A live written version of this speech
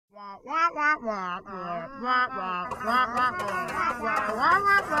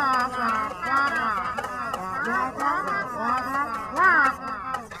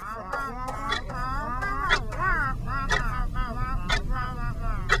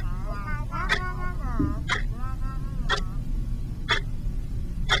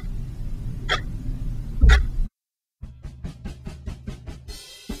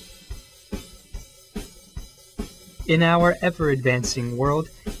In our ever-advancing world,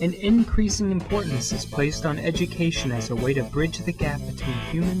 an increasing importance is placed on education as a way to bridge the gap between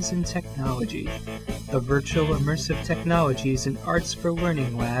humans and technology. The Virtual Immersive Technologies and Arts for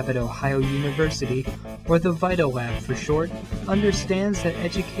Learning Lab at Ohio University, or the VITAL Lab for short, understands that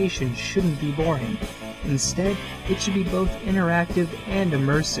education shouldn't be boring. Instead, it should be both interactive and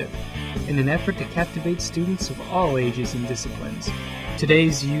immersive, in an effort to captivate students of all ages and disciplines.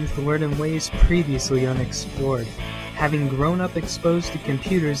 Today's youth learn in ways previously unexplored. Having grown up exposed to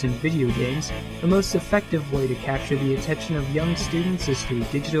computers and video games, the most effective way to capture the attention of young students is through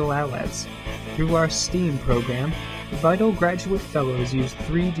digital outlets. Through our STEAM program, VITAL graduate fellows use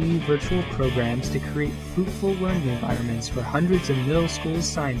 3D virtual programs to create fruitful learning environments for hundreds of middle school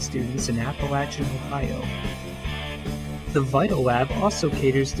science students in Appalachian, Ohio. The VITAL Lab also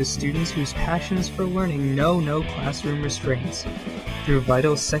caters to students whose passions for learning know no classroom restraints. Through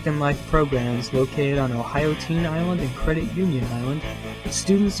VITAL's Second Life programs located on Ohio Teen Island and Credit Union Island,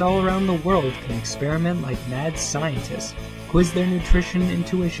 students all around the world can experiment like mad scientists, quiz their nutrition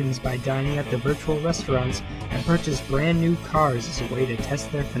intuitions by dining at the virtual restaurants, and purchase brand new cars as a way to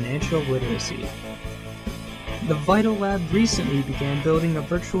test their financial literacy. The VITAL Lab recently began building a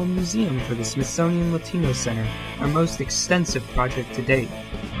virtual museum for the Smithsonian Latino Center, our most extensive project to date.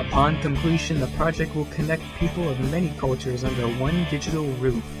 Upon completion, the project will connect people of many cultures under one digital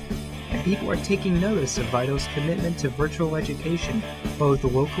roof. And people are taking notice of VITAL's commitment to virtual education, both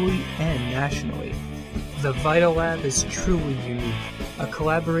locally and nationally. The VITAL Lab is truly unique, a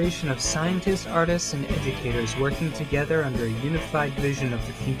collaboration of scientists, artists, and educators working together under a unified vision of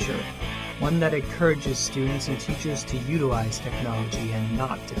the future. One that encourages students and teachers to utilize technology and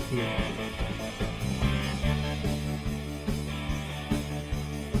not to fear it.